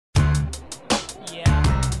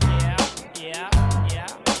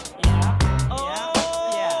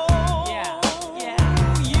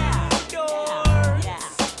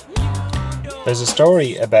There's a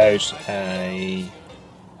story about a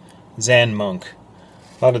Zen monk.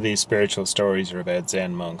 A lot of these spiritual stories are about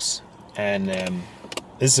Zen monks. And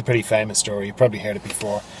this is a pretty famous story. You've probably heard it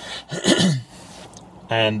before.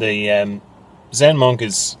 And the Zen monk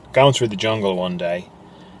is going through the jungle one day.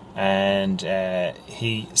 And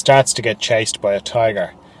he starts to get chased by a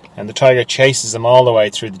tiger. And the tiger chases him all the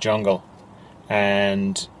way through the jungle.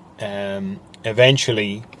 And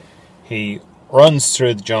eventually he runs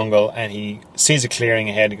through the jungle and he sees a clearing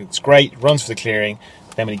ahead. It's great, runs for the clearing.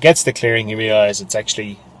 Then when he gets to the clearing, he realizes it's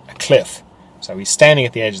actually a cliff. So he's standing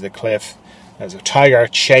at the edge of the cliff. There's a tiger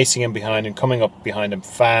chasing him behind him, coming up behind him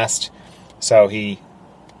fast. So he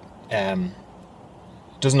doesn't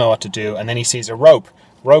know what to do. And then he sees a rope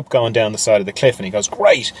going down the side of the cliff. And he goes,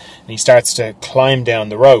 great! And he starts to climb down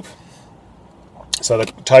the rope. So the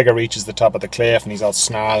tiger reaches the top of the cliff and he's all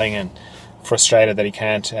snarling and frustrated that he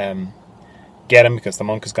can't get him because the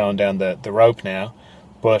monk has gone down the rope now.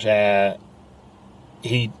 But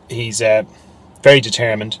he's very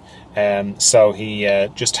determined, so he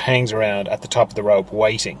just hangs around at the top of the rope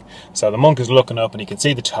waiting. So the monk is looking up and he can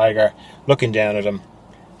see the tiger looking down at him,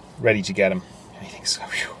 ready to get him. And he thinks,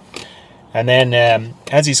 phew. And then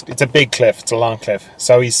it's a big cliff, it's a long cliff,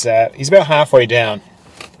 so he's about halfway down.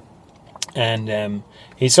 And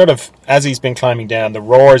he's sort of, as he's been climbing down, the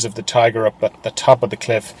roars of the tiger up at the top of the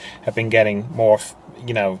cliff have been getting more,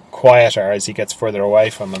 quieter as he gets further away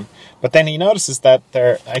from him. But then he notices that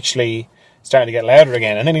they're actually starting to get louder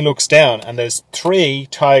again. And then he looks down, and there's 3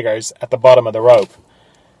 tigers at the bottom of the rope.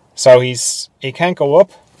 So he can't go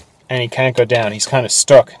up, and he can't go down. He's kind of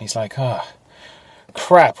stuck. And he's like, oh,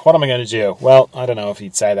 crap, what am I going to do? Well, I don't know if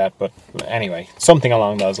he'd say that, but anyway, something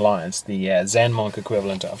along those lines. The Zen monk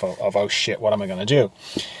equivalent of oh shit, what am I going to do?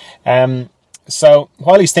 So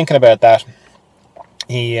while he's thinking about that,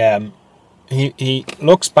 he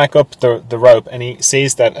looks back up the rope and he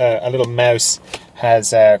sees that a little mouse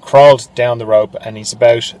has crawled down the rope, and he's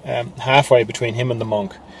about halfway between him and the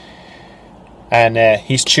monk, and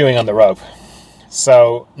he's chewing on the rope.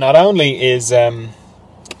 So not only is the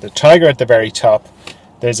tiger at the very top,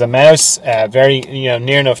 there's a mouse very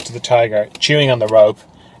near enough to the tiger chewing on the rope.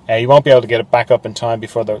 You won't be able to get it back up in time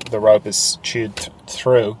before the rope is chewed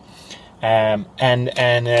through. And then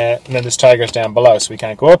this tiger's down below, so he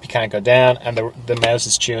can't go up, he can't go down, and the mouse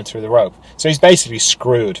is chewing through the rope. So he's basically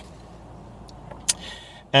screwed.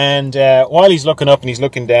 And while he's looking up and he's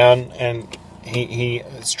looking down, and he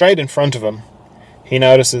straight in front of him, he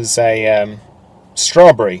notices a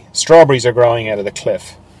strawberry. Strawberries are growing out of the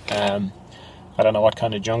cliff. I don't know what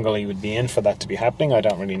kind of jungle he would be in for that to be happening. I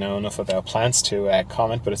don't really know enough about plants to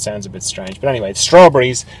comment, but it sounds a bit strange. But anyway,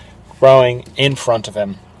 strawberries growing in front of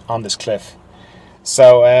him on this cliff.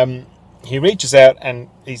 So he reaches out and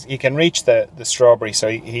he can reach the strawberry. So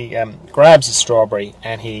he grabs a strawberry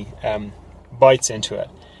and he bites into it.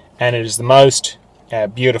 And it is the most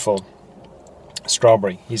beautiful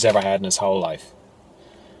strawberry he's ever had in his whole life.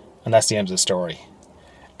 And that's the end of the story.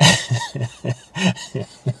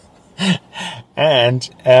 And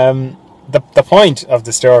the point of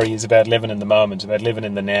the story is about living in the moment, about living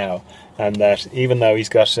in the now, and that even though he's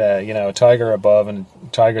got a tiger above and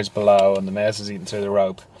tigers below, and the mouse is eating through the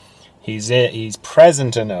rope, he's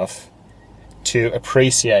present enough to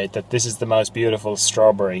appreciate that this is the most beautiful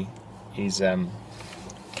strawberry he's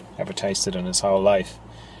ever tasted in his whole life.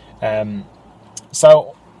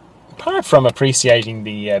 So apart from appreciating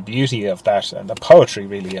the beauty of that and the poetry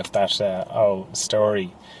really of that old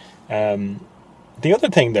story, the other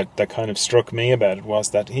thing that kind of struck me about it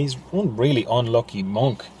was that he's one really unlucky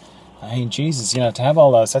monk. I mean, Jesus, to have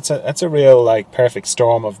all those, that's a real perfect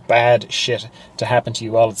storm of bad shit to happen to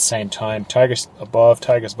you all at the same time. Tigers above,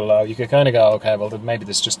 tigers below. You could kind of go, okay, well maybe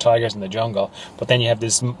there's just tigers in the jungle, but then you have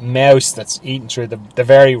this mouse that's eating through the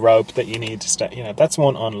very rope that you need to stay. That's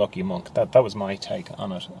one unlucky monk. That was my take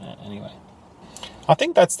on it. Anyway, I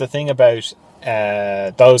think that's the thing about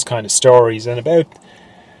those kind of stories and about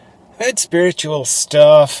spiritual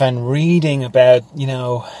stuff and reading about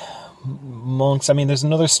monks. I mean, there's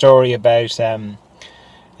another story about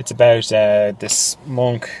it's about this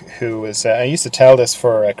monk who was I used to tell this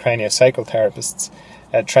for craniosacral therapists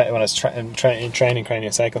when I was training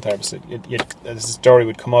craniosacral therapists. This story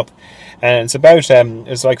would come up, and it's about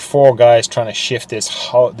it's like 4 guys trying to shift this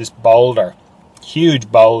boulder,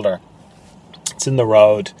 huge boulder. It's in the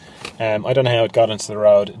road. I don't know how it got into the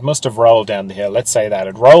road. It must have rolled down the hill. Let's say that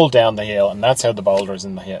it rolled down the hill, and that's how the boulder is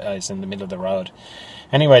in the middle of the road.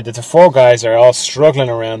 Anyway, the 4 guys are all struggling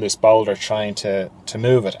around this boulder trying to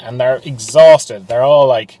move it, and they're exhausted. They're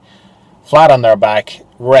all flat on their back,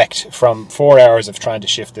 wrecked from 4 hours of trying to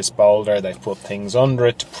shift this boulder. They've put things under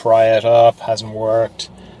it to pry it up, hasn't worked.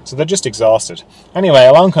 So they're just exhausted. Anyway,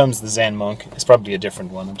 along comes the Zen monk. It's probably a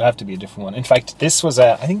different one. It would have to be a different one. In fact, this was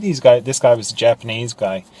I think this guy was a Japanese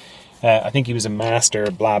guy. I think he was a master,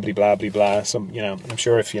 blah, blah, blah, blah, blah. So, you know, I'm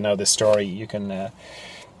sure if you know this story, you can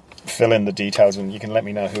fill in the details and you can let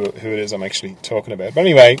me know who it is I'm actually talking about. But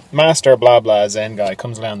anyway, master, blah, blah, Zen guy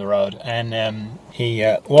comes down the road, and he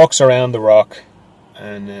walks around the rock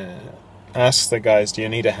and asks the guys, do you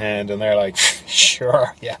need a hand? And they're like,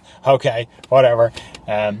 sure, yeah, okay, whatever,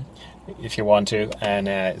 if you want to.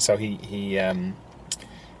 And so he as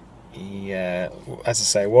I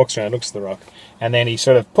say, walks around, looks at the rock, and then he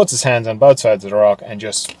sort of puts his hands on both sides of the rock and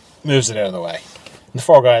just moves it out of the way. And the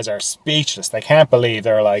 4 guys are speechless. They can't believe.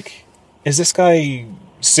 They're like, is this guy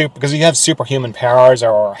super, because he has superhuman powers,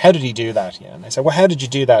 or how did he do that? Yeah. And they say, well, how did you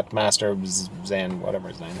do that, Master Zen, whatever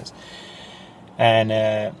his name is?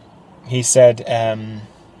 And he said,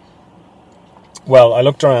 well, I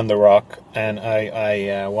looked around the rock and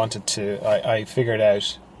I wanted to, I figured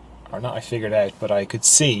out, or not I figured out, but I could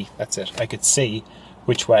see, that's it, I could see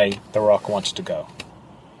which way the rock wanted to go.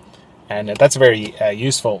 And that's a very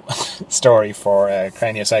useful story for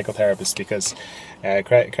craniosacral therapists, because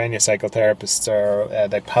craniosacral therapists are,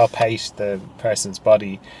 they palpate the person's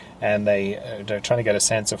body, and they're trying to get a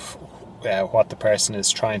sense of what the person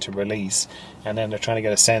is trying to release, and then they're trying to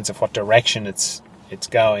get a sense of what direction it's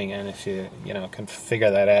going. And if you can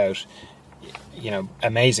figure that out,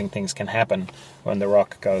 amazing things can happen when the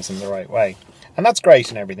rock goes in the right way. And that's great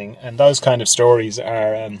and everything, and those kind of stories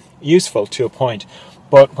are useful to a point.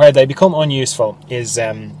 But where they become unuseful is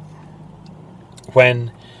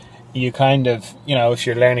when you kind of, if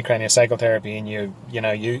you're learning craniosacral therapy and you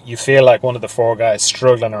feel like one of the 4 guys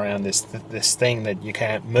struggling around this thing that you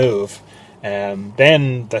can't move,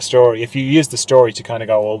 then the story, if you use the story to kind of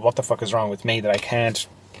go, well, what the fuck is wrong with me that I can't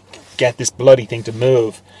get this bloody thing to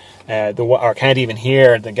move, or can't even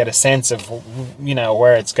hear, then get a sense of,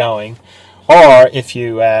 where it's going. Or if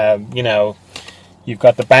you, you've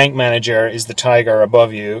got the bank manager is the tiger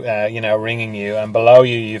above you, ringing you, and below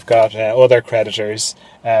you you've got other creditors,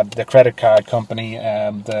 the credit card company,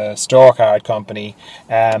 the store card company,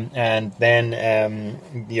 and then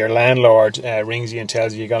your landlord rings you and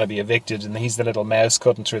tells you you're going to be evicted, and he's the little mouse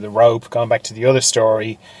cutting through the rope. Going back to the other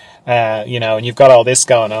story, and you've got all this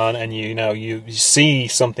going on, and you see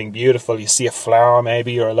something beautiful, you see a flower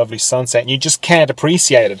maybe, or a lovely sunset, and you just can't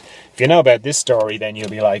appreciate it. If you know about this story, then you'll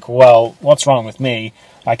be like, well, what's wrong with me?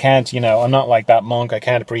 I can't, I'm not like that monk. I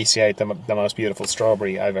can't appreciate the most beautiful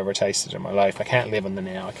strawberry I've ever tasted in my life. I can't live in the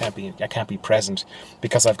now. I can't be present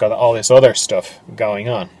because I've got all this other stuff going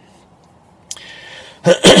on.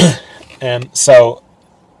 So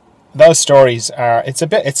those stories are,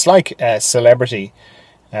 it's like a celebrity,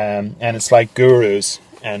 and it's like gurus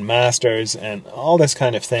and masters and all this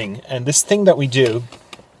kind of thing. And this thing that we do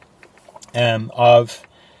of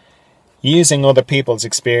using other people's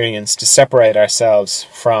experience to separate ourselves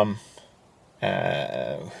from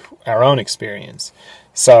our own experience.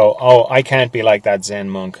 So, I can't be like that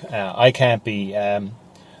Zen monk. I can't be, I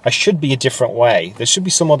should be a different way. There should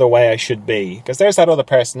be some other way I should be. Because there's that other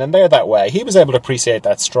person and they're that way. He was able to appreciate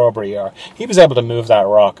that strawberry, or he was able to move that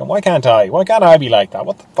rock. And why can't I? Why can't I be like that?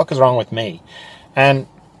 What the fuck is wrong with me? And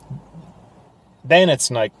then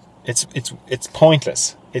it's like, it's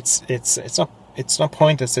pointless. It's not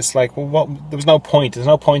pointless. It's like, well, there was no point. There's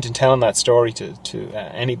no point in telling that story to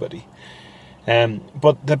anybody.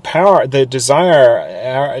 But the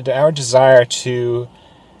desire, our desire to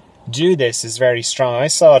do this is very strong. I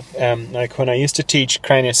saw it like when I used to teach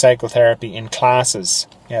craniosacral therapy in classes.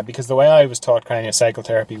 Yeah, because the way I was taught craniosacral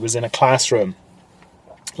therapy was in a classroom.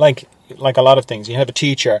 Like a lot of things, you have a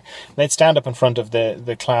teacher, they'd stand up in front of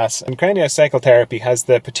the class, and craniosacral therapy has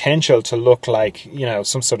the potential to look like,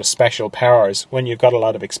 some sort of special powers when you've got a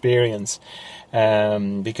lot of experience,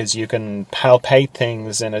 because you can palpate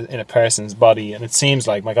things in a person's body, and it seems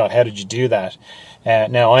like, my God, how did you do that?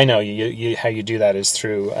 Now I know how you do that is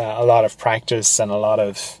through a lot of practice and a lot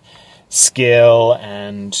of skill,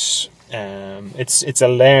 and it's a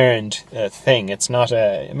learned thing. It's not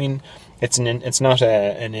it's not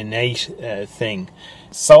an innate thing.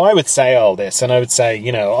 So I would say all this, and I would say,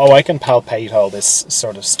 I can palpate all this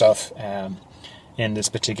sort of stuff in this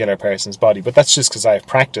particular person's body, but that's just because I've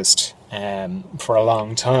practiced for a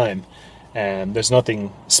long time. There's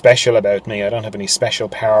nothing special about me. I don't have any special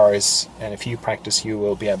powers, and if you practice, you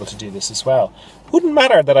will be able to do this as well. Wouldn't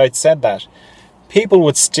matter that I'd said that, people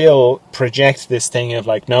would still project this thing of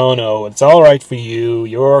like, no, it's all right for you.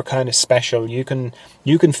 You're kind of special. You can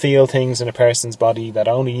feel things in a person's body that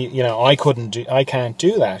only, you know, I can't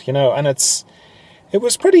do that, you know. And it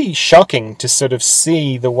was pretty shocking to sort of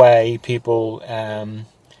see the way people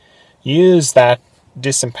use that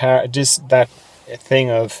that thing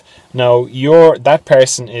of, no, that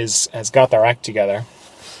person has got their act together,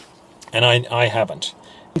 and I haven't.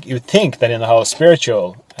 You would think that in the whole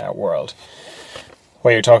spiritual world,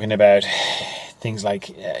 where you're talking about things like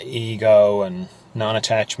ego and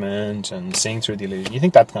non-attachment and seeing through the illusion, you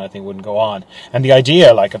think that kind of thing wouldn't go on. And the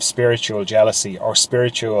idea like of spiritual jealousy or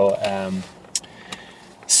spiritual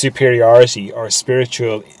superiority or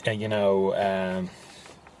spiritual,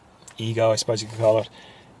 ego, I suppose you could call it,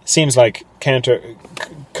 seems like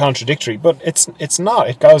contradictory, but it's not.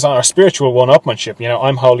 It goes on. Or spiritual one-upmanship, you know,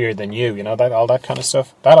 I'm holier than you, you know, that all that kind of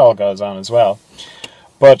stuff, that all goes on as well.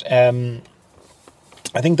 But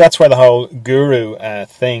I think that's where the whole guru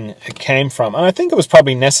thing came from, and I think it was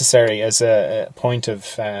probably necessary as a point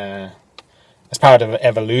of as part of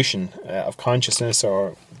evolution of consciousness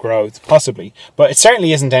or growth, possibly. But it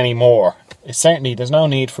certainly isn't anymore. There's no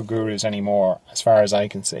need for gurus anymore, as far as I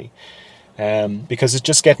can see, because it's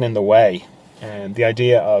just getting in the way. The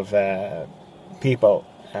idea of people,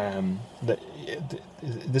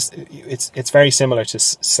 it's very similar to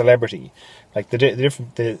celebrity. Like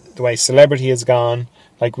the way celebrity has gone.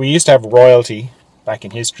 Like we used to have royalty back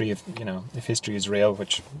in history, if history is real,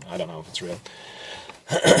 which I don't know if it's real,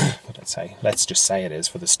 but let's just say it is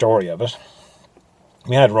for the story of it.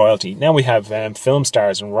 We had royalty. Now we have film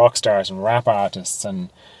stars and rock stars and rap artists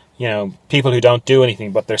and, you know, people who don't do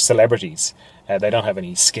anything but they're celebrities. They don't have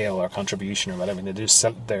any skill or contribution or whatever. They do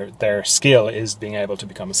their skill is being able to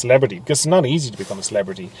become a celebrity, because it's not easy to become a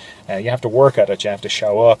celebrity. You have to work at it. You have to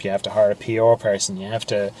show up. You have to hire a PR person. You have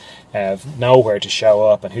to know where to show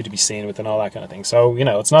up and who to be seen with and all that kind of thing. So, you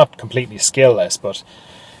know, it's not completely skill-less, but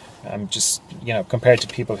just, you know, compared to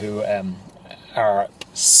people who are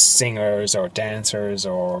singers or dancers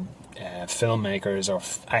or filmmakers or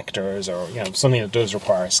actors or, you know, something that does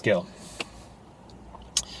require skill.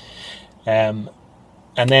 And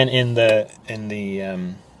then in the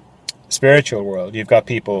spiritual world, you've got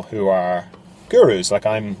people who are gurus. Like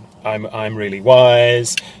I'm really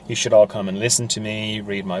wise. You should all come and listen to me,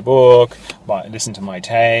 read my book, listen to my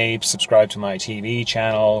tapes, subscribe to my TV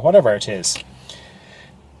channel, whatever it is.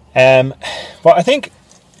 But I think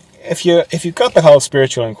if you've got the whole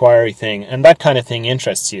spiritual inquiry thing and that kind of thing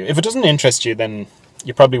interests you, if it doesn't interest you, then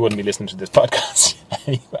you probably wouldn't be listening to this podcast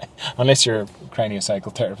anyway, unless you're a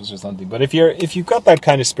craniosacral therapist or something. But if you've got that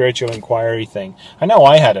kind of spiritual inquiry thing, I know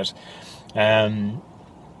I had it, and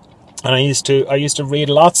I used to read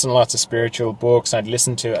lots and lots of spiritual books. I'd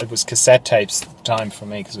listen to it was cassette tapes at the time for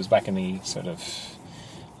me, because it was back in the sort of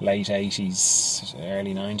late 80s,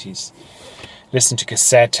 early 90s. Listen to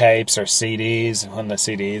cassette tapes or CDs when the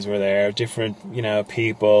CDs were there, different, you know,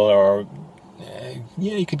 people, or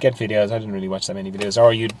you could get videos. I didn't really watch that many videos.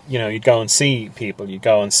 Or you'd go and see people. You'd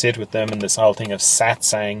go and sit with them, and this whole thing of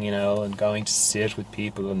satsang, you know, and going to sit with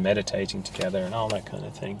people and meditating together and all that kind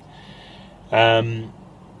of thing.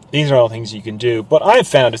 These are all things you can do. But I've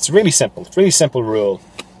found it's really simple. It's a really simple rule.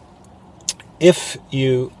 If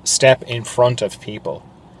you step in front of people,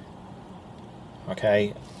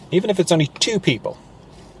 okay, even if it's only 2 people,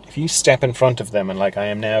 if you step in front of them and like, I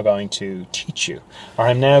am now going to teach you, or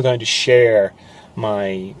I'm now going to share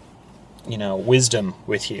my, you know, wisdom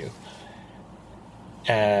with you,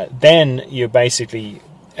 then you basically,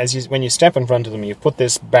 when you step in front of them, you've put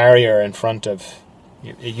this barrier in front of,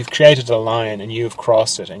 you've created a line and you've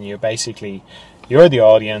crossed it, and you're the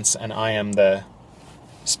audience and I am the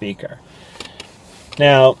speaker.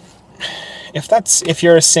 Now, if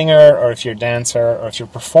you're a singer, or if you're a dancer, or if you're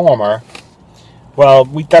a performer, well,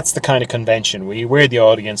 that's the kind of convention. We're the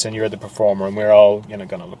audience and you're the performer, and we're all, you know,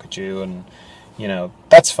 going to look at you, and, you know,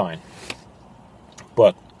 that's fine.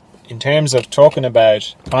 But in terms of talking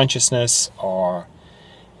about consciousness or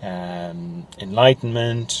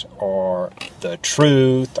enlightenment or the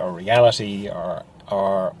truth or reality or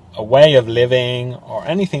a way of living or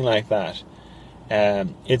anything like that,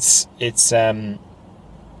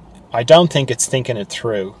 I don't think it's thinking it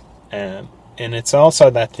through. And it's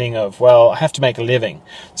also that thing of, well, I have to make a living.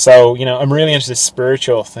 So, you know, I'm really into this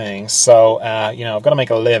spiritual thing. So, you know, I've got to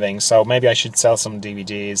make a living. So maybe I should sell some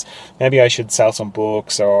DVDs. Maybe I should sell some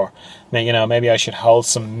books, or, you know, maybe I should hold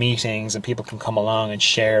some meetings and people can come along and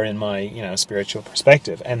share in my, you know, spiritual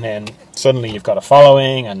perspective. And then suddenly you've got a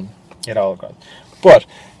following and it all goes. But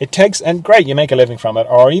it takes, and great, you make a living from it,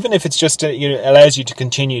 or even if it's just it allows you to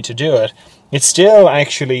continue to do it, it's still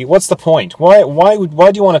actually, what's the point? Why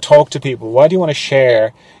do you want to talk to people? Why do you want to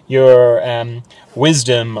share your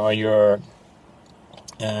wisdom or your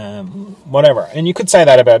whatever? And you could say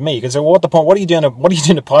that about me. You could say, well, what the point? What are you doing? What are you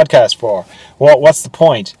doing a podcast for? What's the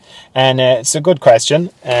point? And it's a good question.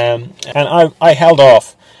 And I held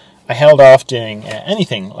off. I held off doing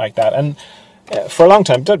anything like that. And for a long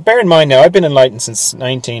time. Bear in mind now, I've been enlightened since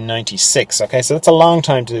 1996. Okay, so that's a long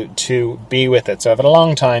time to be with it. So I've had a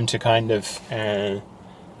long time to kind of.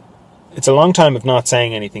 It's a long time of not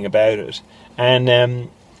saying anything about it, and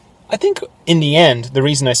I think in the end, the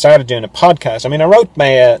reason I started doing a podcast, I mean, I wrote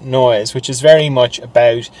Maya Noise, which is very much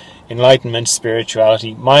about enlightenment,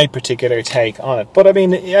 spirituality, my particular take on it. But I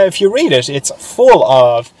mean, if you read it, it's full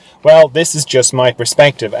of, well, this is just my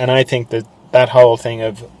perspective, and I think that whole thing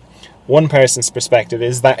of one person's perspective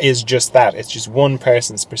is just that. It's just one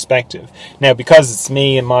person's perspective. Now, because it's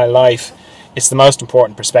me and my life, it's the most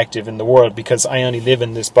important perspective in the world, because I only live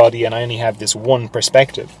in this body and I only have this one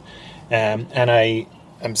perspective. And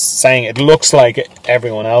I'm saying it looks like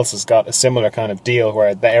everyone else has got a similar kind of deal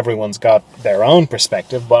where everyone's got their own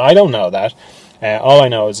perspective, but I don't know that. All I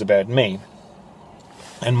know is about me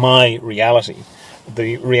and my reality,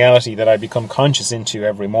 the reality that I become conscious into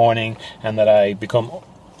every morning and that I become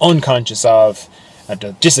unconscious of and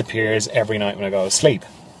that disappears every night when I go to sleep.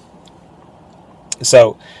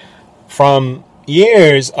 So from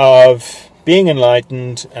years of being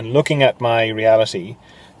enlightened and looking at my reality,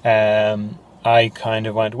 I kind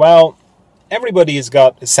of went, well, everybody is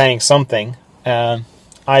saying something. I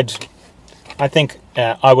think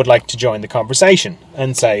I would like to join the conversation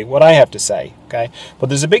and say what I have to say. Okay, but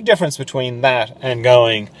there's a big difference between that and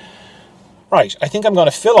going, right, I think I'm going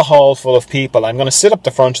to fill a hall full of people. I'm going to sit up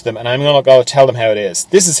the front of them and I'm going to go tell them how it is.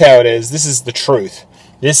 This is how it is. This is the truth.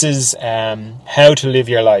 This is how to live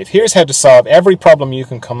your life. Here's how to solve every problem you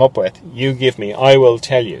can come up with. You give me, I will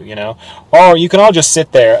tell you, you know. Or you can all just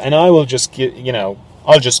sit there and I will just,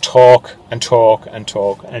 I'll just talk and talk and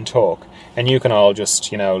talk and talk. And you can all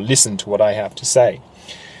just, listen to what I have to say.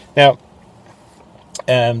 Now,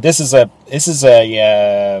 this is a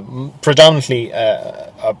predominantly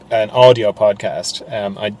an audio podcast.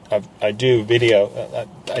 I do video.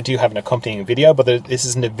 I do have an accompanying video, but this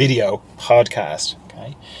isn't a video podcast.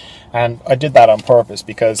 Okay, and I did that on purpose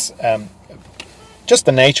because just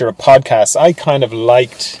the nature of podcasts.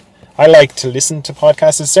 I like to listen to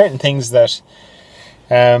podcasts. There's certain things that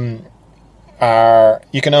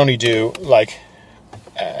you can only do like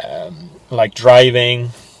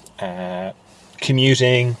driving.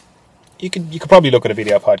 Commuting. You could probably look at a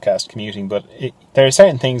video podcast commuting, but there are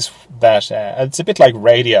certain things that it's a bit like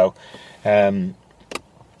radio that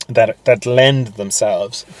lend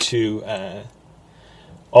themselves to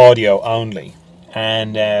audio only,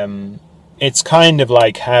 and it's kind of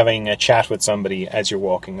like having a chat with somebody as you're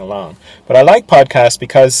walking along. But I like podcasts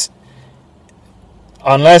because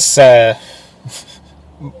unless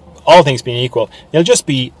all things being equal, they'll just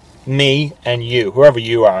be me and you, whoever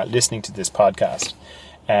you are, listening to this podcast.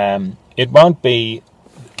 It won't be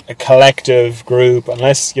a collective group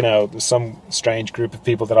unless, there's some strange group of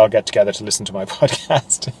people that all get together to listen to my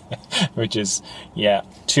podcast, which is, a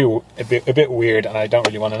bit weird, and I don't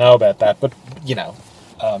really want to know about that. But,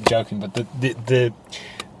 I'm joking, but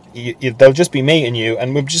they'll just be me and you,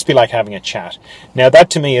 and we'll just be like having a chat. Now,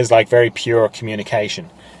 that to me is like very pure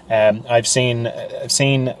communication. I've seen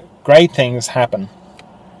great things happen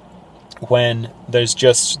when there's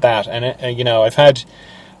just that, and I've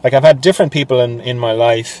had different people in my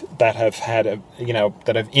life that have had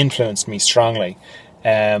that have influenced me strongly.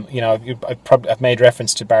 I've made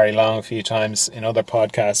reference to Barry Long a few times in other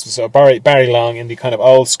podcasts. So Barry Long, in the kind of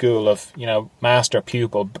old school of master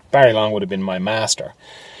pupil, Barry Long would have been my master.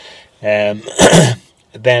 I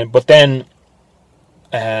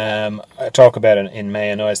talk about it in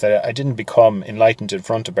Maya Noise that I didn't become enlightened in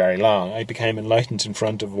front of Barry Long. I became enlightened in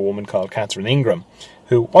front of a woman called Ingram,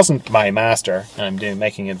 who wasn't my master. And I'm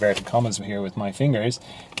making inverted commas here with my fingers.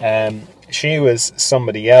 She was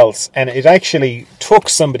somebody else, and it actually took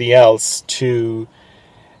somebody else to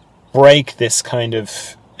break this kind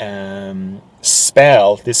of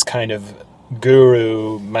spell, this kind of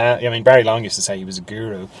guru. Barry Long used to say he was a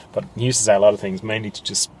guru, but he used to say a lot of things mainly to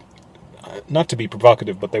just not to be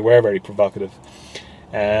provocative, but they were very provocative.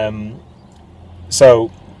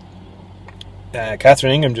 So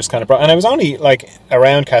Catherine Ingram just kind of brought, and I was only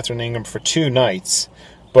around Catherine Ingram for 2 nights,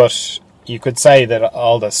 but you could say that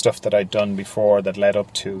all the stuff that I'd done before that led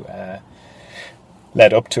up to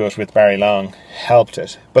led up to it with Barry Long helped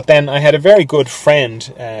it. But then I had a very good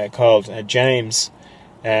friend called James,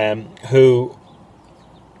 who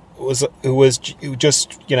was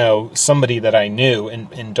just, you know, somebody that I knew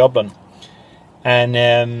in Dublin,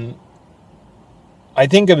 and I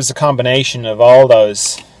think it was a combination of all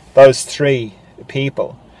those three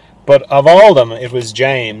people. But of all of them, it was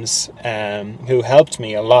James who helped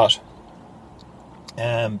me a lot,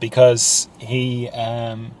 because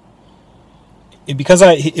it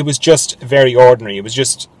was just very ordinary. It was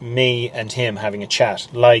just me and him having a chat,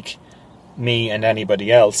 like me and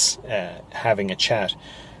anybody else having a chat.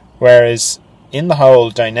 Whereas in the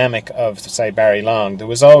whole dynamic of, say, Barry Long, there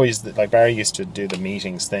was always, like, Barry used to do the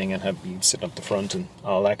meetings thing and he'd sit up the front and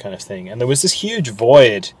all that kind of thing. And there was this huge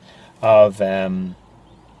void of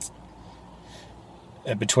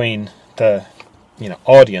between the, you know,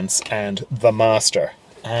 audience and the master.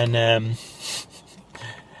 And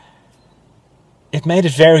it made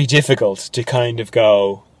it very difficult to kind of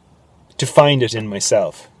go, to find it in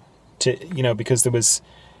myself. To, you know, because there was,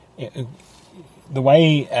 the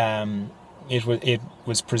way it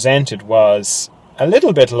was presented was a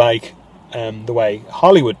little bit like the way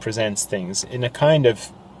Hollywood presents things, in a kind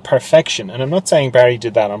of perfection. And I'm not saying Barry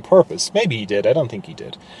did that on purpose. Maybe he did. I don't think he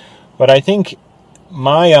did. But I think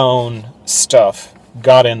my own stuff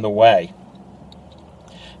got in the way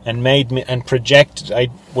and made me, and projected. I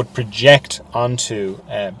would project onto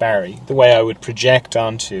Barry the way I would project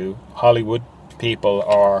onto Hollywood people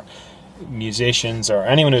or musicians or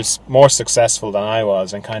anyone who's more successful than I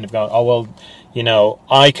was, and kind of going, oh well, you know,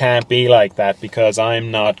 I can't be like that because I'm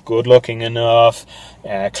not good looking enough,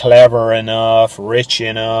 clever enough, rich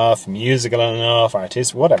enough, musical enough,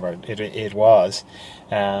 artistic, whatever it was.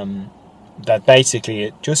 That basically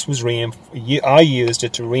it just was I used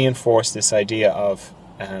it to reinforce this idea of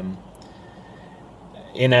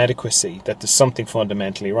inadequacy, that there's something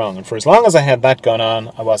fundamentally wrong. And for as long as I had that going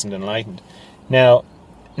on, I wasn't enlightened. Now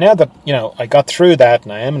that, you know, I got through that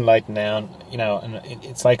and I am enlightened now, you know, and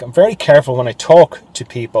it's like I'm very careful when I talk to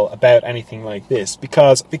people about anything like this,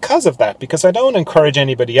 because of that, because I don't encourage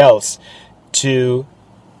anybody else to,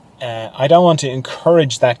 I don't want to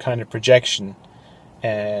encourage that kind of projection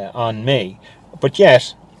on me. But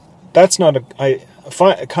yet, that's not I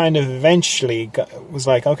kind of eventually was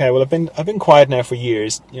like, okay, well, I've been quiet now for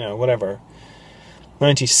years, you know, whatever.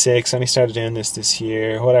 96, only started doing this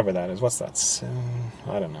year, whatever that is. What's that?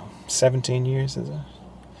 I don't know. 17 years, is it?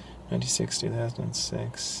 96,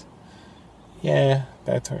 2006. Yeah,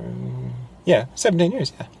 about 17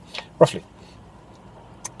 years, yeah, roughly.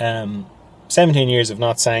 17 years of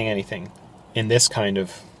not saying anything in this kind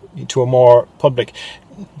of, to a more public.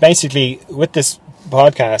 Basically, with this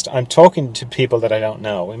podcast, I'm talking to people that I don't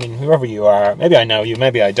know. I mean, whoever you are, maybe I know you,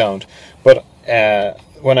 maybe I don't, but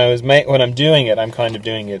when I'm doing it, I'm kind of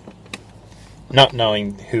doing it not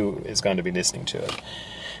knowing who is going to be listening to it.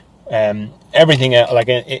 Everything else, like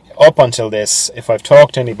up until this, if I've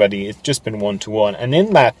talked to anybody, it's just been one-to-one. And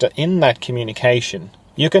in that communication,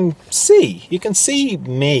 you can see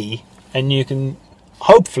me, and you can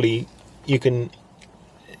hopefully it's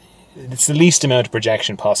the least amount of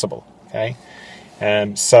projection possible. Okay,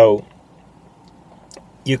 so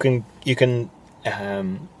you can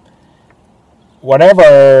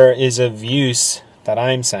whatever is of use that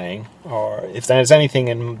I'm saying, or if there's anything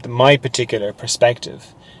in my particular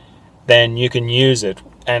perspective, then you can use it,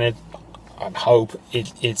 and I hope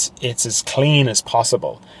it's as clean as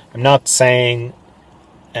possible. I'm not saying,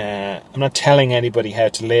 I'm not telling anybody how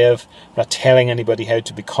to live. I'm not telling anybody how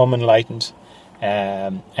to become enlightened.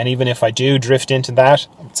 And even if I do drift into that,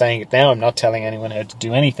 I'm saying it now, I'm not telling anyone how to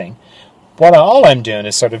do anything. All I'm doing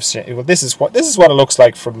is sort of saying, well, this is what it looks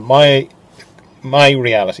like from my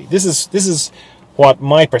reality. This is what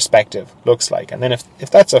my perspective looks like. And then if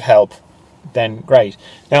that's of help, then great.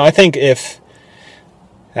 Now, I think if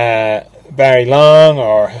Barry Long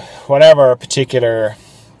or whatever particular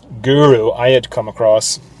guru I had come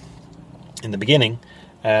across in the beginning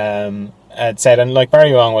had said, and like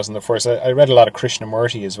Barry Long wasn't the first, I read a lot of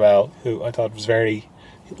Krishnamurti as well, who I thought was a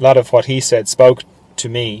lot of what he said spoke to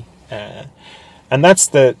me, and that's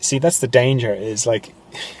the danger, is like,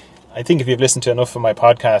 I think if you've listened to enough of my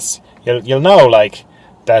podcasts, you'll know, like,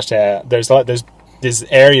 that there's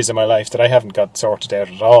areas of my life that I haven't got sorted out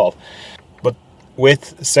at all. But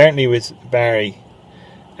certainly with Barry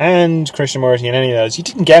and Krishnamurti and any of those, you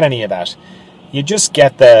didn't get any of that. You just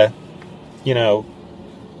get the, you know,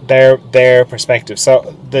 their perspective.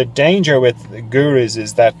 So the danger with gurus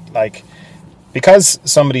is that, like, because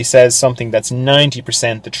somebody says something that's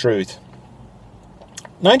 90% the truth,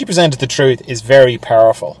 90% of the truth is very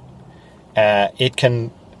powerful. It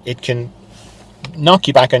can knock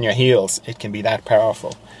you back on your heels. It can be that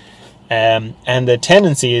powerful. And the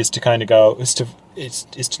tendency is to kind of go, is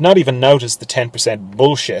to not even notice the 10%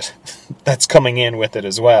 bullshit that's coming in with it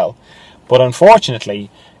as well. But unfortunately,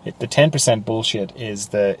 the 10% bullshit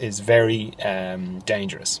is very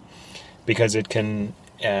dangerous, because it can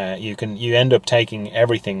you end up taking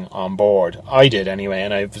everything on board. I did anyway,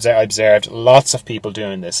 and I've observed lots of people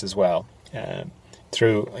doing this as well.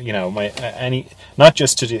 Through not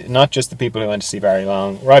just the people who went to see Barry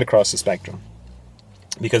Long, right across the spectrum.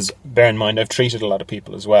 Because bear in mind, I've treated a lot of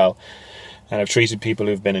people as well, and I've treated people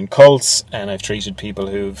who've been in cults, and I've treated people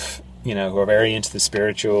who are very into the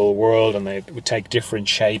spiritual world, and they would take different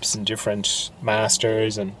shapes and different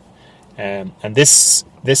masters, and this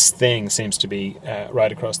thing seems to be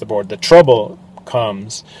right across the board. The trouble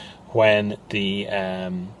comes when the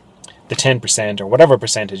 10% or whatever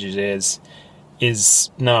percentage it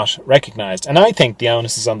is not recognized, and I think the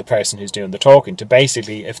onus is on the person who's doing the talking to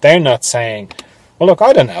basically, if they're not saying, well, look,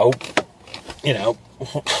 I don't know,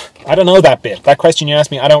 I don't know that bit. That question you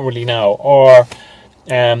asked me, I don't really know. Or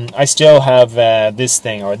I still have this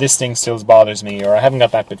thing, or this thing still bothers me, or I haven't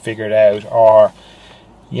got that bit figured out. Or,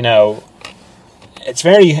 it's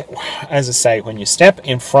very, as I say, when you step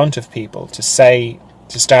in front of people to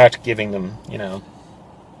start giving them,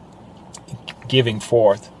 giving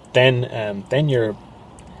forth, then you're,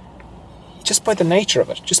 just by the nature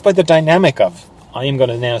of it, just by the dynamic of, I am going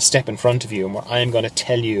to now step in front of you, and I am going to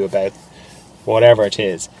tell you about whatever it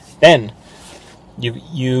is. Then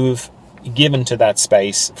you've given to that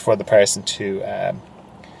space for the person to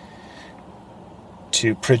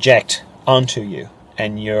project onto you,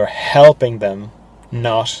 and you're helping them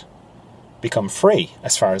not become free,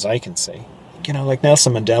 as far as I can see. Like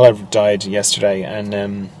Nelson Mandella died yesterday,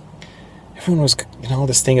 and everyone was,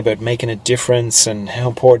 this thing about making a difference and how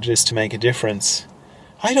important it is to make a difference.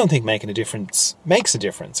 I don't think making a difference makes a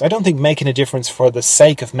difference. I don't think making a difference for the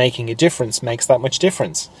sake of making a difference makes that much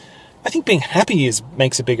difference. I think being happy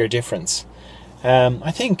makes a bigger difference.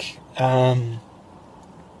 I think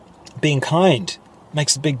being kind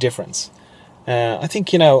makes a big difference. I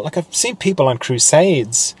think, like I've seen people on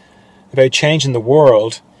crusades about changing the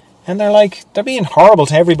world, and they're being horrible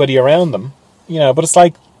to everybody around them, but it's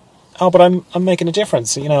like, oh, but I'm making a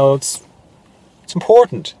difference, it's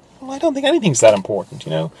important. Well, I don't think anything's that important,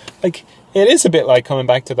 Like, it is a bit like coming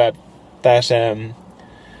back to that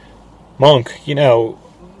monk,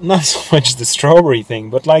 not so much the strawberry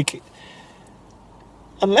thing, but like,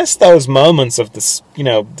 unless those moments of this,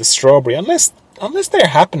 the strawberry, unless they're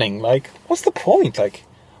happening, like, what's the point? Like,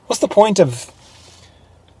 what's the point of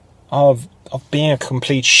being a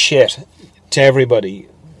complete shit to everybody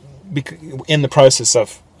in the process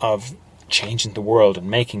of changing the world and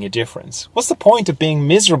making a difference? What's the point of being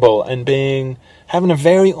miserable and having a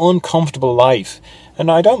very uncomfortable life? And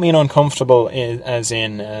I don't mean uncomfortable as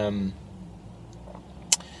in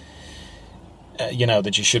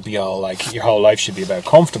that you should be all like, your whole life should be about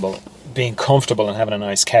being comfortable and having a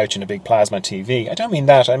nice couch and a big plasma TV. I don't mean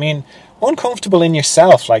that. I mean uncomfortable in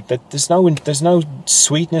yourself, like that there's no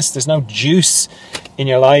sweetness, there's no juice in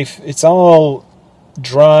your life. It's all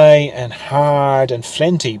dry and hard and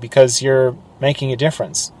flinty because you're making a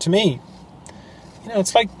difference. To me,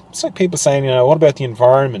 it's like people saying, what about the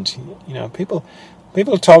environment? People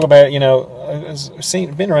talk about,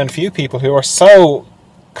 I've been around a few people who are so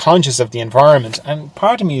conscious of the environment, and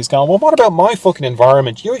part of me is going, well, what about my fucking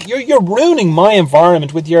environment? You're ruining my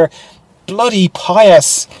environment with your bloody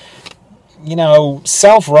pious,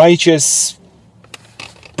 self-righteous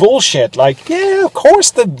bullshit. Like, yeah, of course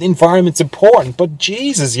the environment's important, but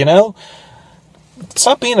Jesus,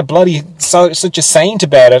 stop being a bloody such a saint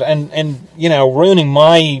about it, and ruining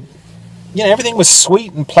my, everything was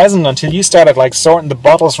sweet and pleasant until you started like sorting the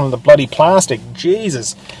bottles from the bloody plastic.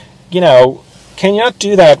 Jesus, can you not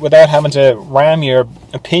do that without having to ram your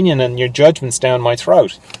opinion and your judgments down my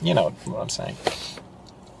throat? You know what I'm saying.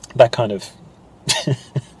 That kind of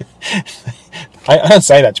I don't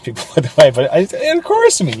say that to people, by the way, but it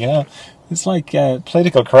occurs to me, it's like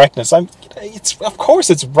political correctness. Of course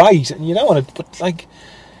it's right, and you don't want to, but like,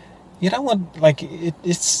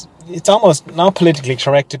 it's almost not politically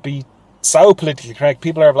correct to be so politically correct.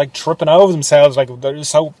 People are like tripping over themselves, like they're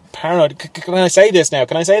so paranoid. Can I say this now?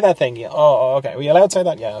 Can I say that thing? Yeah. Oh, okay. Are you allowed to say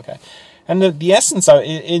that? Yeah, okay. And the essence of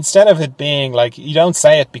it, instead of it being like, you don't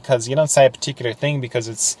say it because you don't say a particular thing because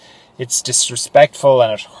it's disrespectful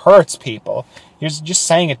and it hurts people. You're just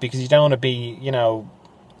saying it because you don't want to be, you don't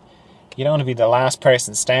want to be the last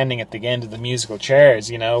person standing at the end of the musical chairs,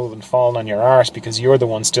 and falling on your arse because you're the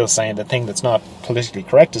one still saying the thing that's not politically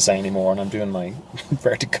correct to say anymore. And I'm doing my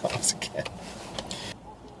verticals again.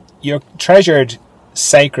 your treasured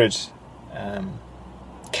sacred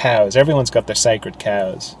cows. Everyone's got their sacred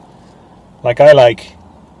cows. Like I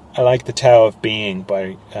like the Tao of Being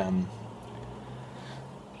by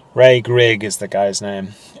Ray Grigg is the guy's name.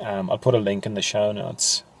 I'll put a link in the show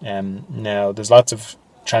notes. Now there's lots of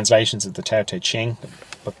translations of the Tao Te Ching,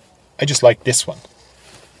 but I just like this one.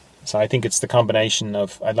 So I think it's the combination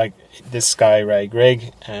of, I like this guy Ray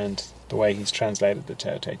Grigg and the way he's translated the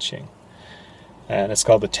Tao Te Ching. And it's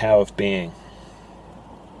called the Tao of Being.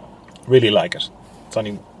 Really like it.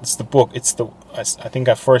 It's the book. I think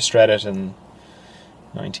I first read it in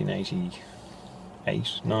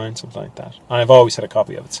 1988, 9, something like that. And I've always had a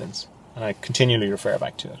copy of it since, and I continually refer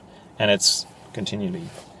back to it. And it's continually,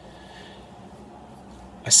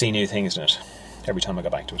 I see new things in it every time I go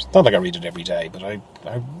back to it. Not like I read it every day, but I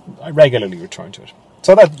regularly return to it.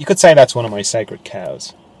 So that you could say that's one of my sacred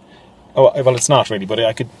cows. Oh well, it's not really, but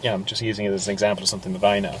I could, I'm just using it as an example of something that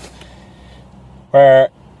I know, where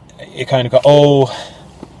you kind of go, oh,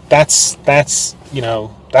 that's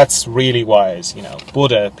really wise.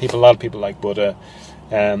 Buddha. A lot of people like Buddha.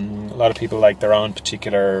 A lot of people like their own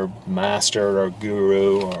particular master or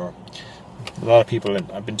guru, or a lot of people.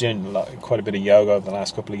 I've been doing quite a bit of yoga over the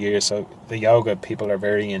last couple of years, so the yoga people are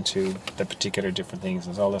very into the particular different things.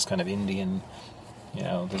 There's all this kind of Indian,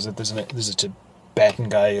 there's a Tibetan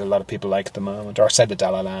guy a lot of people like at the moment, or say the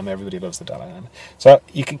Dalai Lama. Everybody loves the Dalai Lama. So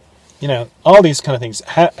you can, all these kind of things.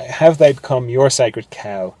 Have they become your sacred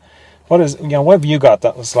cow? What have you got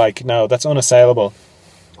that was like, no, that's unassailable?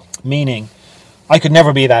 Meaning, I could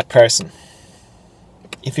never be that person.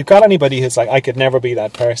 If you've got anybody who's like, I could never be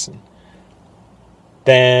that person,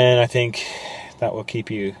 then I think that will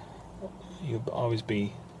keep you. You won't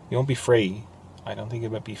be free. I don't think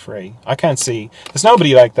it would be free. I can't see. There's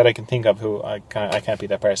nobody like that I can think of who I can't be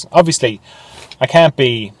that person. Obviously, I can't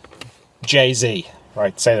be Jay-Z,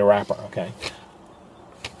 right? Say the rapper, okay?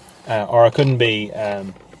 Or I couldn't be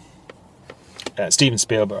Steven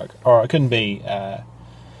Spielberg, or I couldn't be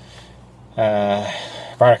Barack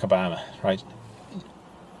Obama, right?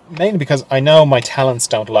 Mainly because I know my talents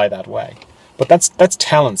don't lie that way. But that's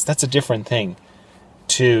talents. That's a different thing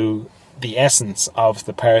to the essence of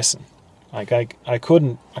the person. Like I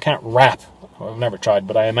can't rap. I've never tried,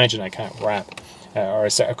 but I imagine I can't rap, or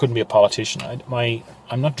I couldn't be a politician.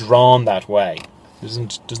 I'm not drawn that way.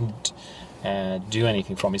 It doesn't do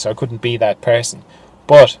anything for me, so I couldn't be that person.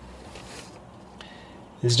 But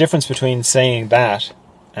there's a difference between saying that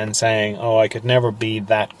and saying, oh, I could never be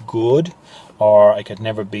that good, or I could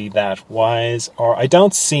never be that wise, or I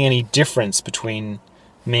don't see any difference between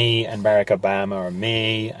me and Barack Obama, or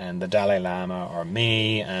me and the Dalai Lama, or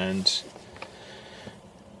me and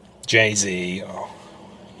Jay-Z, or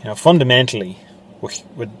fundamentally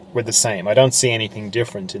we're the same. I don't see anything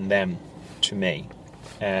different in them to me,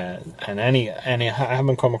 and I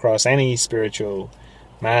haven't come across any spiritual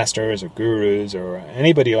masters or gurus or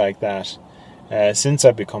anybody like that since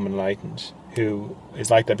I've become enlightened who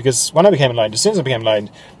is like that. Because when I became enlightened, as soon as I became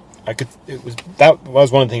enlightened, that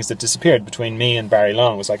was one of the things that disappeared between me and Barry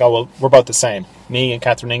Long. It was like, oh well, we're both the same. Me and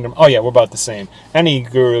Catherine Ingram, oh yeah, we're both the same. Any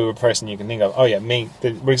guru or person you can think of, oh yeah,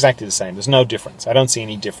 we're exactly the same. There's no difference. I don't see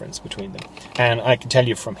any difference between them. And I can tell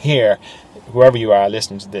you from here, whoever you are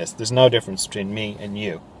listening to this, there's no difference between me and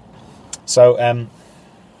you. So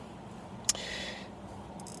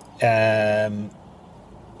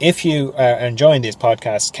if you are enjoying these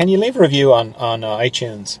podcasts, can you leave a review on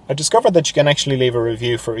iTunes? I discovered that you can actually leave a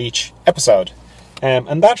review for each episode,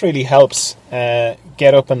 and that really helps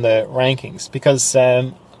get up in the rankings, because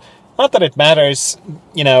not that it matters,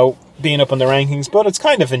 being up in the rankings, but it's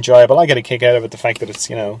kind of enjoyable. I get a kick out of it, the fact that it's,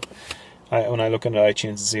 when I look into iTunes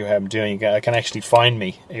and see how I'm doing, I can actually find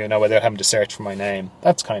me, without having to search for my name.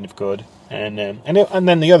 That's kind of good. And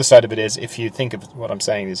then the other side of it is, if you think of what I'm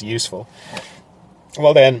saying is useful,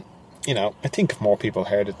 well then, I think if more people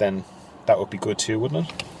heard it, then that would be good too, wouldn't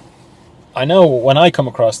it? I know when I come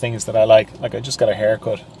across things that I like I just got a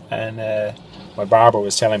haircut, and my barber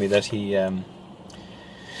was telling me that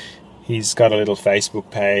he's got a little Facebook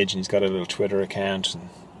page and he's got a little Twitter account. And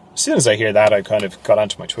as soon as I hear that, I kind of got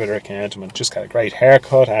onto my Twitter account and just got a great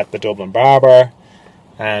haircut at the Dublin barber.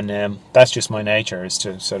 And that's just my nature, is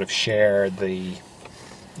to sort of share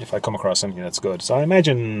if I come across something that's good. So I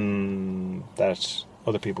imagine that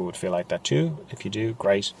other people would feel like that too. If you do,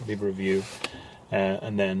 great, leave a review,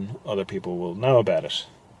 and then other people will know about it.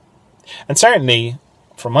 And certainly,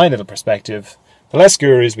 from my little perspective, the less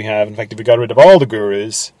gurus we have, in fact, if we got rid of all the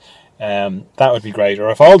gurus, that would be great. Or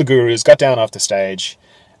if all the gurus got down off the stage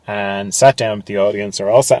and sat down with the audience, or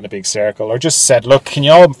all sat in a big circle, or just said, look, can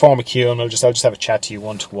you all form a queue and I'll just have a chat to you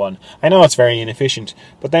one-to-one. I know it's very inefficient,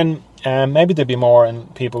 but then maybe there'd be more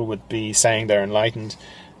and people would be saying they're enlightened,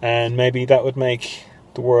 and maybe that would make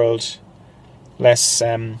the world less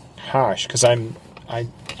harsh, because I'm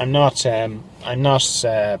not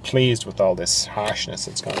pleased with all this harshness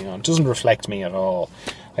that's going on. It doesn't reflect me at all.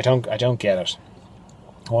 I don't get it.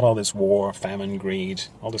 What all this war, famine, greed,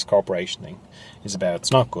 all this corporation thing is about.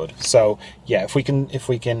 It's not good. So yeah, if we can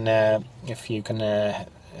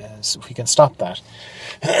stop that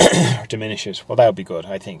or diminish it, well, that would be good,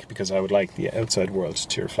 I think, because I would like the outside world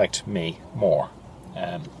to reflect me more,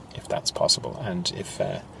 if that's possible. And if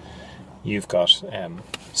you've got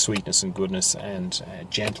sweetness and goodness and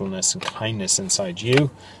gentleness and kindness inside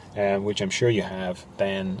you, which I'm sure you have,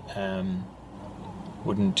 then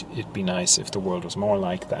wouldn't it be nice if the world was more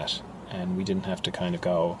like that, and we didn't have to kind of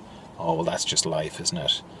go, oh, well, that's just life, isn't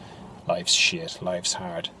it? Life's shit, life's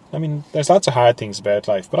hard. I mean, there's lots of hard things about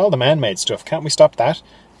life, but all the man-made stuff, can't we stop that?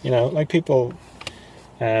 You know, like people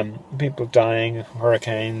dying,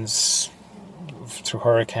 hurricanes, through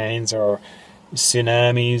hurricanes, or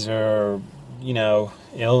tsunamis, or, you know,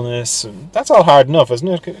 illness, and that's all hard enough, isn't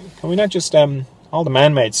it? Can we not just, all the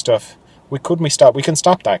man-made stuff, we can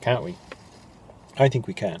stop that, can't we? I think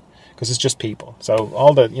we can, because it's just people. So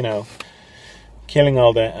all the, you know, killing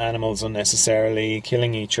all the animals unnecessarily,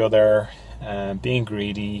 killing each other, being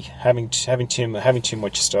greedy, having too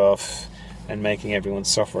much stuff, and making everyone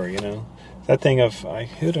suffer. You know, that thing of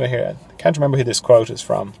who did I hear? I can't remember who this quote is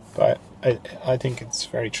from, but I think it's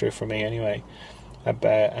very true for me anyway.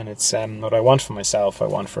 And it's what I want for myself, I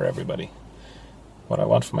want for everybody. What I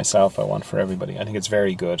want for myself, I want for everybody. I think it's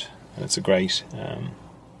very good, and it's a great.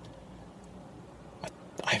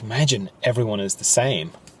 I imagine everyone is the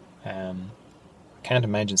same. I can't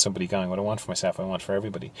imagine somebody going, what I want for myself, I want for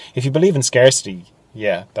everybody. If you believe in scarcity,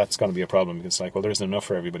 yeah, that's going to be a problem, because it's like, well, there isn't enough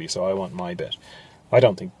for everybody, so I want my bit. I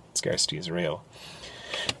don't think scarcity is real.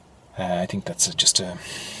 I think that's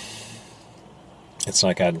it's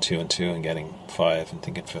like adding 2 and 2 and getting 5 and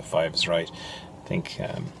thinking 5 is right. I think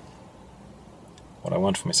what I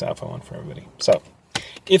want for myself, I want for everybody. So,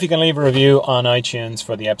 if you can leave a review on iTunes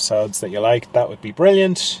for the episodes that you like, that would be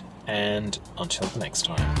brilliant. And until the next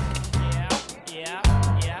time.